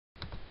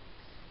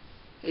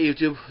Hey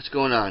YouTube, what's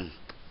going on?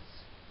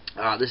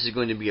 This is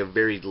going to be a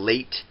very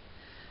late,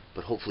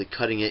 but hopefully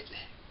cutting it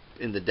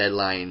in the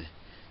deadline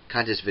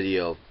contest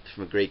video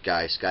from a great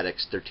guy,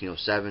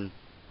 Scotx1307.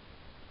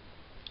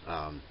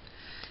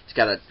 He's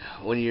got a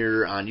 1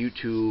 year on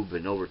YouTube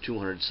and over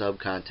 200 sub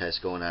contests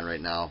going on right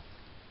now.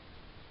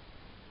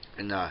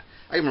 And I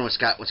remember when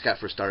Scott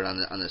first started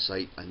on the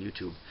site on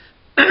YouTube,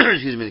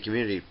 excuse me, in the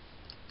community.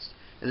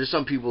 And there's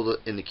some people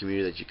in the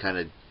community that you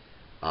kind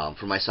of,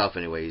 for myself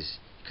anyways,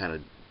 kind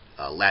of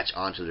latch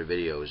onto their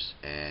videos,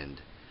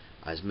 and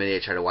I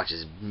try to watch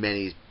as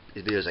many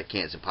videos as I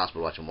can. It's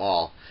impossible to watch them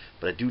all,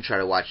 but I do try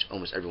to watch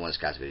almost every one of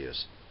Scott's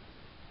videos,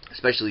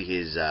 especially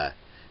his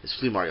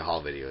flea market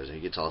haul videos. And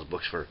he gets all his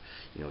books for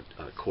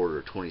a quarter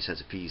or 20 cents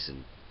a piece,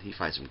 and he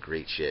finds some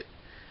great shit.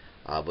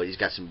 But he's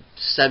got some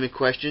 7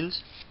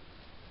 questions,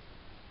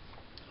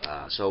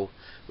 so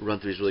we'll run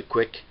through these really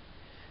quick.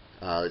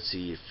 Let's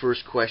see.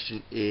 First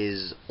question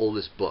is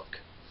oldest book.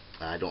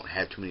 I don't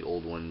have too many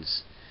old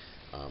ones.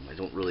 I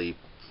don't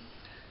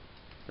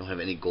have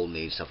any golden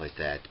age stuff like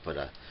that, but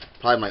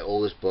probably my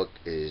oldest book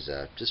is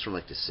just from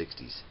like the 60s.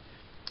 This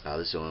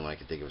is the only one I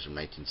can think of. It's from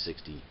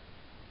 1960.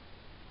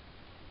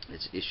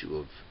 It's an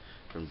issue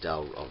from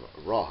Del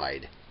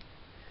Rawhide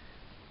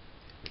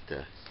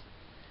with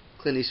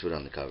Clint Eastwood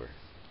on the cover.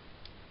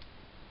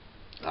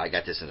 I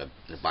got this in a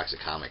box of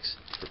comics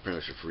for pretty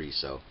much for free,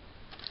 so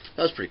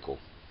that was pretty cool.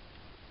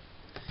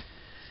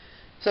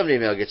 Someday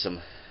maybe I'll get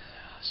some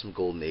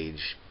golden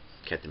age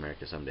Captain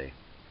America someday,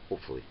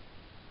 hopefully.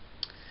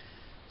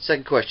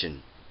 Second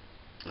question,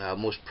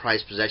 most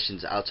prized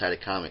possessions outside of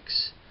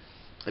comics.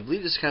 I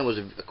believe this kind of was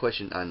a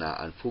question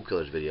on Fool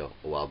Killer's video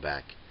a while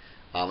back.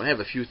 I have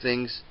a few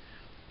things,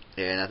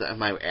 and I thought I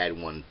might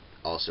add one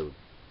also,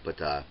 but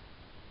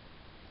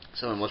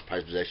some of the most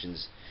prized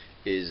possessions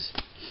is,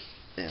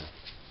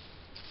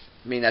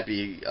 may not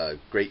be a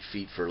great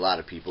feat for a lot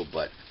of people,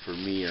 but for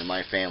me or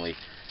my family,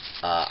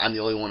 I'm the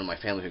only one in my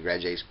family who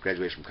graduates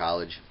from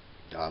college.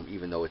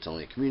 Even though it's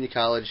only a community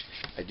college,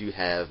 I do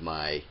have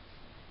my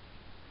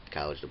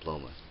college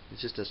diploma.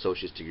 It's just an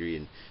associate's degree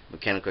in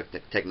mechanical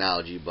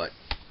technology, but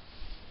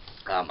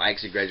I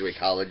actually graduated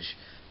college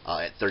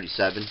at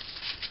 37.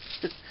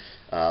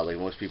 Like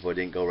most people, I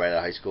didn't go right out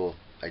of high school.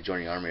 I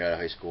joined the Army out of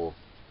high school.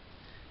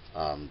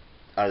 Out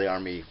of the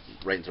Army,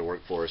 right into the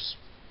workforce.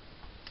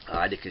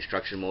 I did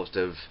construction most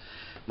of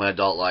my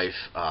adult life,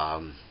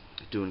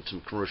 doing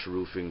some commercial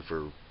roofing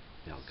for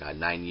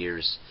 9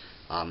 years.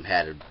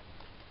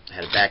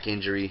 Had a back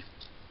injury,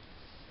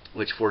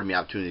 which afforded me the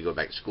opportunity to go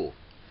back to school.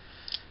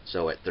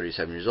 So at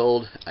 37 years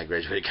old, I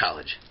graduated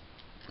college.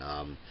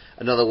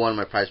 Another one of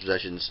my prized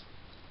possessions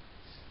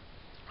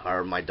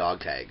are my dog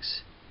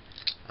tags.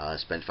 I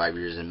spent 5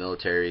 years in the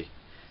military,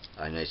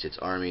 United States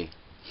Army,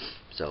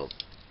 so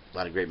a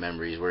lot of great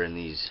memories were in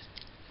these.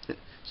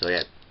 So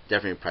yeah,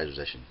 definitely a prized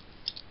possession.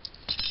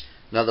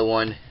 Another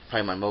one,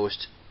 probably my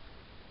most,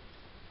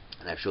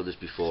 and I've showed this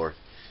before,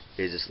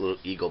 is this little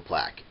eagle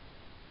plaque.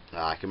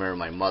 I can remember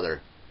my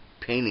mother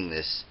painting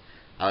this.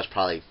 I was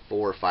probably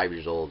 4 or 5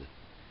 years old.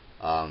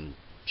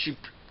 She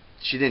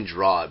didn't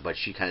draw it, but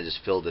she kind of just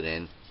filled it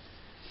in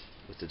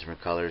with the different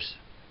colors.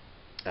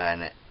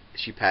 And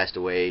she passed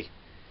away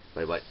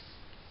by about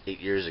 8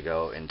 years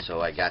ago, and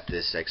so I got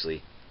this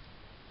actually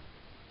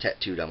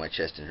tattooed on my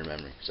chest in her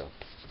memory. So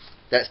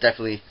that's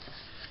definitely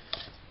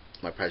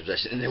my prized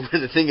possession. And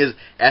the thing is,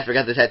 after I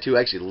got the tattoo, I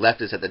actually left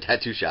this at the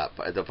tattoo shop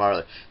at the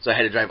parlor, so I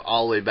had to drive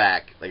all the way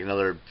back, like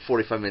another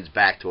 45 minutes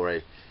back to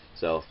where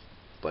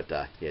but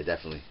yeah,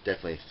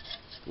 definitely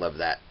love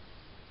that.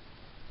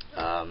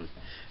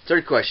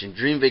 Third question,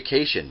 dream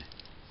vacation.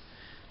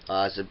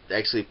 It's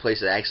actually a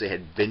place that I actually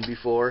had been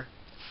before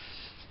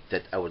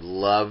that I would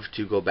love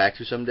to go back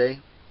to someday.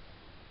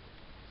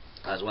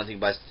 That's one thing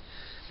about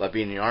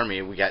being in the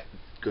Army. We got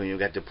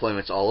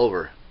deployments all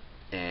over.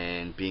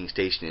 And being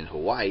stationed in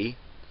Hawaii,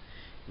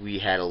 we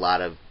had a lot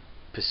of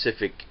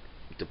Pacific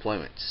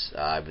deployments.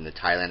 I've been to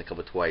Thailand a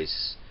couple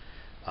twice.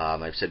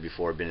 I've said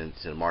before, I've been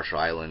into the Marshall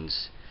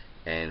Islands,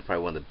 and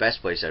probably one of the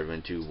best places I've ever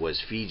been to was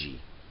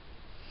Fiji.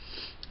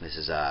 This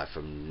is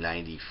from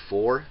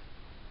 '94.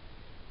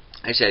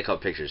 I actually had a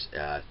couple pictures.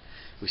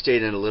 We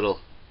stayed in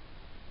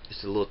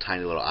just a little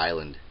tiny little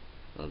island.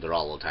 Well, they're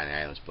all little tiny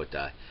islands, but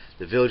the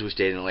village we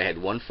stayed in only had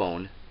one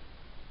phone.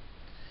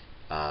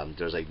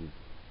 There was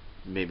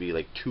maybe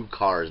 2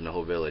 cars in the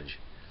whole village.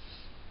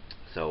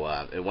 So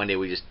and one day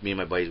me and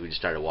my buddies, we just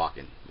started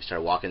walking. We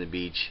started walking the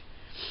beach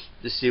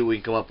just to see what we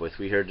can come up with.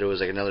 We heard there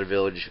was another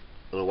village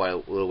a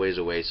little ways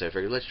away, so I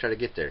figured let's try to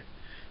get there.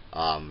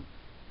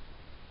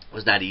 It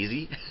was not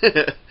easy,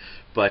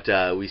 but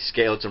we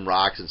scaled some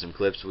rocks and some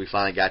cliffs. We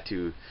finally got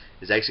to.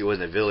 It actually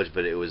wasn't a village,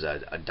 but it was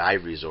a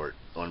dive resort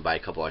owned by a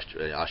couple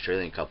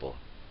Australian couple,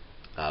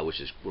 which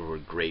were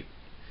great.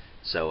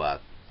 So.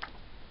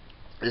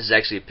 This is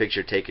actually a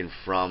picture taken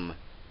from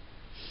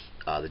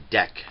the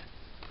deck.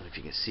 I don't know if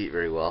you can see it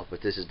very well,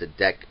 but this is the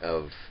deck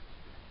of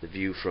the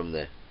view from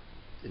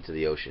into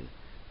the ocean.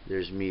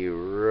 There's me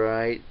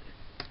right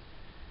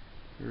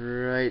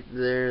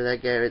there,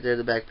 that guy right there,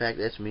 the backpack,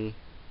 that's me.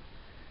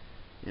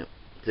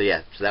 So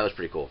yeah, so that was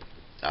pretty cool.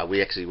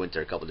 We actually went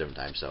there a couple different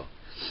times. So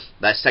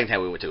that's the second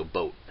time we went to a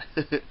boat.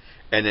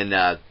 And then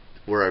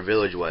where our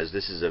village was,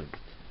 this is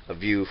a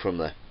view from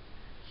the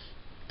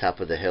top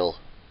of the hill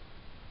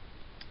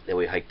that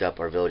we hiked up.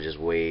 Our village is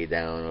way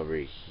down over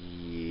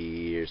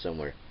here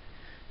somewhere.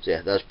 So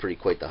yeah, that was pretty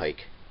quite the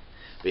hike.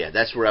 But yeah,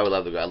 that's where I would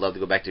love to go. I'd love to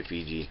go back to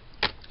Fiji.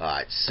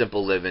 It's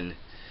simple living.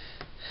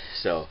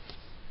 So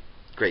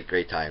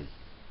great time.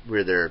 We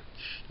were there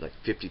like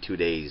 52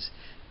 days,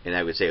 and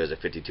I would say it was a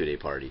 52-day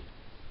party.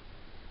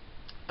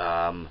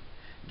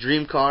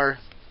 Dream car.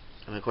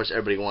 I mean, of course,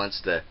 everybody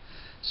wants the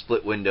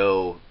split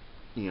window,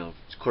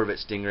 Corvette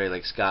Stingray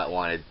like Scott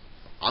wanted.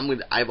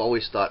 I've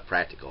always thought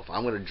practical. If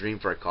I'm going to dream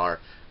for a car,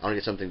 I want to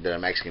get something that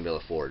I'm actually going to be able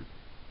to afford.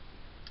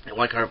 And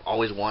one car I've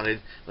always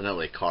wanted, well, not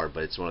really a car,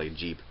 but it's more like a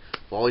Jeep.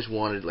 I've always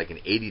wanted like an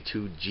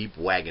 '82 Jeep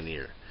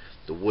Wagoneer.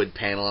 The wood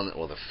panel on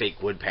the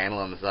fake wood panel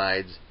on the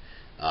sides.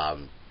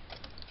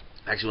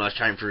 Actually, when I was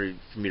trying for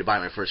me to buy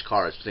my first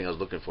car, that's the thing I was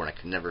looking for, and I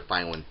could never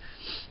find one,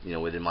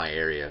 within my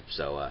area.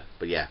 So,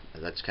 but yeah,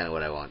 that's kind of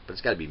what I want. But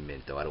it's got to be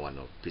mint, though. I don't want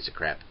no piece of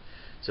crap.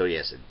 So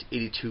yes, an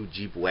 '82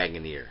 Jeep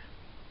Wagoneer.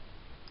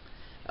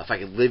 If I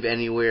could live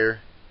anywhere,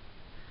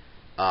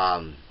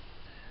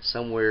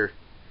 somewhere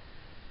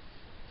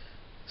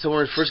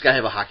first gotta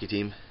have a hockey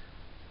team.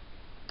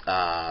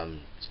 I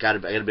gotta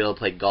be able to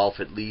play golf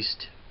at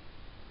least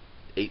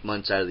 8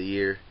 months out of the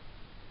year.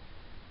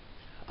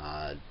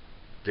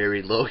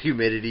 Very low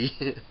humidity.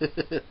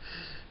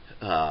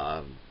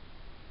 Yeah,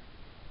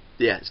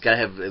 it's gotta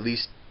have at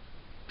least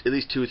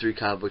 2 or 3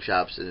 comic book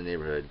shops in the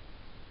neighborhood.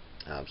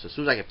 So as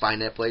soon as I can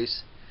find that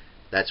place,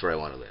 that's where I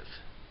want to live.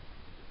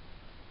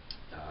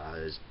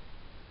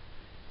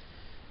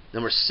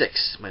 Number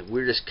 6, my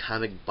weirdest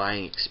comic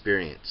buying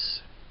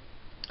experience.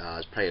 It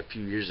was probably a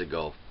few years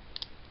ago.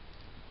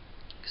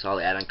 I saw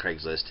the ad on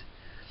Craigslist.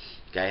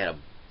 The guy had a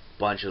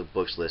bunch of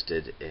books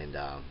listed, and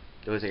the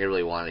only thing I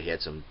really wanted, he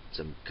had some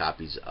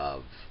copies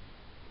of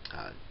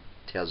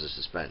Tales of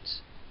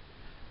Suspense.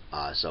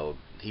 So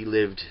he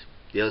lived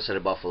the other side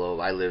of Buffalo.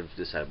 I lived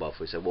this side of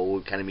Buffalo. He said, well,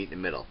 we'll kind of meet in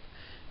the middle.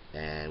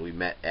 And we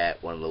met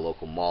at one of the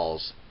local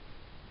malls.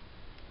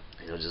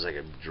 It was just like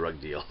a drug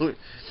deal.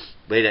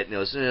 Late at, it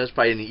was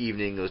probably in the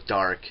evening. It was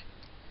dark.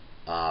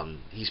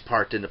 He's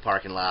parked in the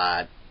parking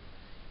lot.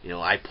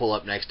 I pull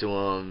up next to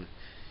him.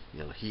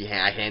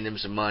 I hand him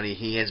some money.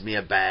 He hands me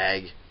a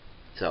bag.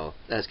 So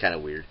that's kind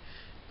of weird,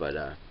 but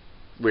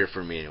weird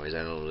for me, anyways.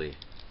 I don't really,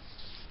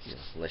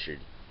 unless you're,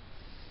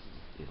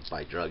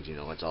 buy drugs,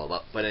 what it's all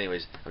about. But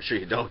anyways, I'm sure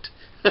you don't.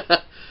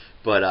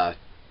 But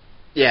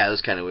yeah, it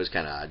was kind of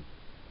odd.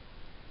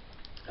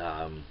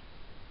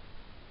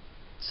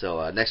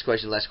 So next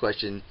question, last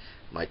question.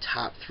 My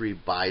top 3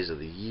 buys of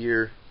the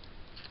year.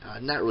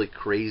 Not really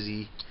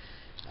crazy.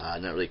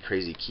 Not really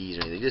crazy keys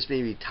or anything. Just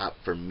maybe top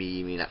for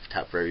me, maybe not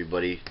top for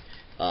everybody.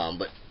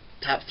 But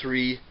top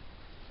 3.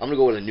 I'm gonna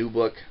go with a new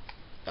book.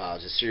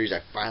 It's a series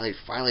I finally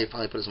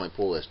put this on my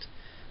pull list.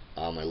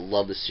 I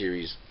love the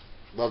series,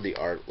 love the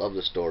art, love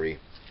the story.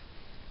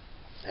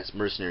 That's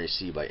Mercenary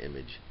Sea by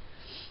Image.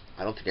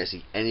 I don't think I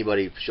see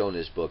anybody showing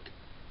this book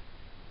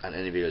on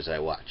any videos that I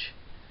watch.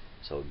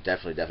 So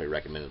definitely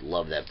recommend it.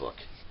 Love that book.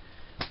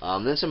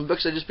 Then some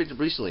books I just picked up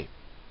recently.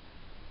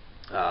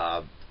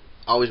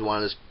 Always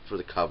wanted this for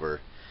the cover,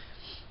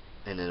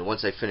 and then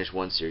once I finish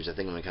one series, I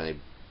think I'm gonna kind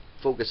of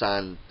focus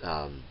on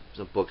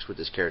some books with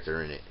this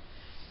character in it.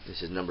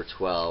 This is number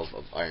 12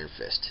 of Iron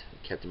Fist,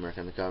 Captain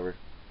America on the cover.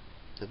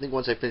 I think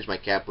once I finish my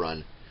Cap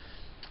run,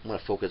 I'm gonna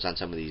focus on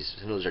some of these.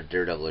 Some of those are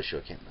Daredevil issue.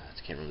 I can't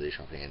remember the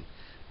issue offhand.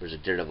 There's a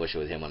Daredevil issue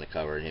with him on the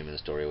cover and him in the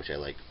story, which I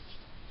like.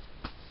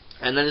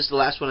 And then it's the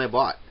last one I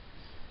bought.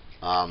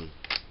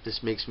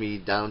 This makes me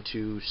down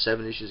to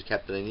 7 issues of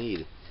Cap that I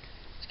need.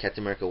 It's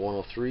Captain America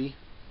 103.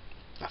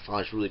 I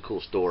found this really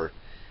cool store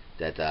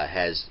that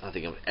has, I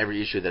think,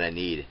 every issue that I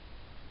need.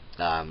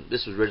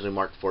 This was originally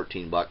marked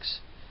 $14.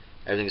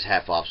 Everything's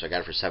half off, so I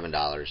got it for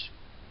 $7.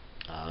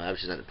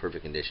 Obviously not in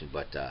perfect condition,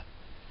 but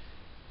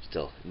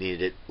still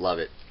needed it, love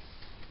it.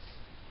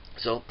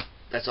 So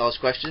that's all his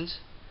questions.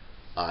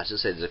 I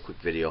just said it's a quick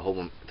video.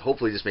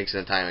 Hopefully this makes it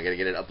in time. I gotta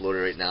get it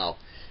uploaded right now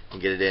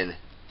and get it in.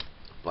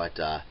 But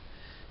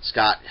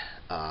Scott,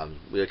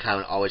 we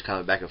always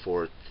comment back and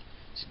forth.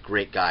 He's a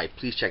great guy.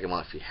 Please check him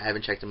out. If you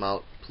haven't checked him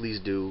out, please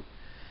do.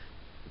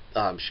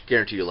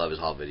 Guarantee you'll love his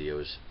haul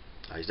videos.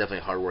 He's definitely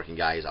a hard-working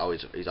guy. He's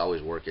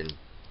always working.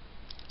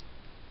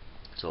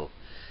 So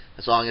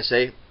that's all I'm gonna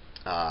say.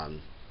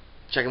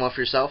 Check him out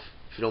for yourself.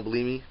 If you don't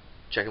believe me,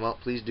 check him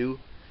out. Please do.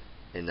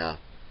 And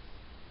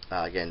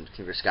again,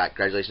 Scott,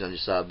 congratulations on your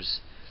subs.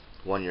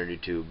 1 year on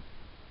YouTube.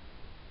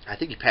 I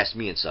think you passed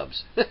me in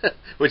subs,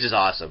 which is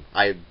awesome.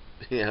 I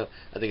think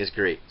it's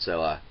great.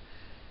 So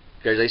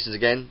congratulations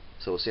again.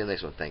 So we'll see you in the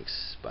next one.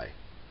 Thanks. Bye.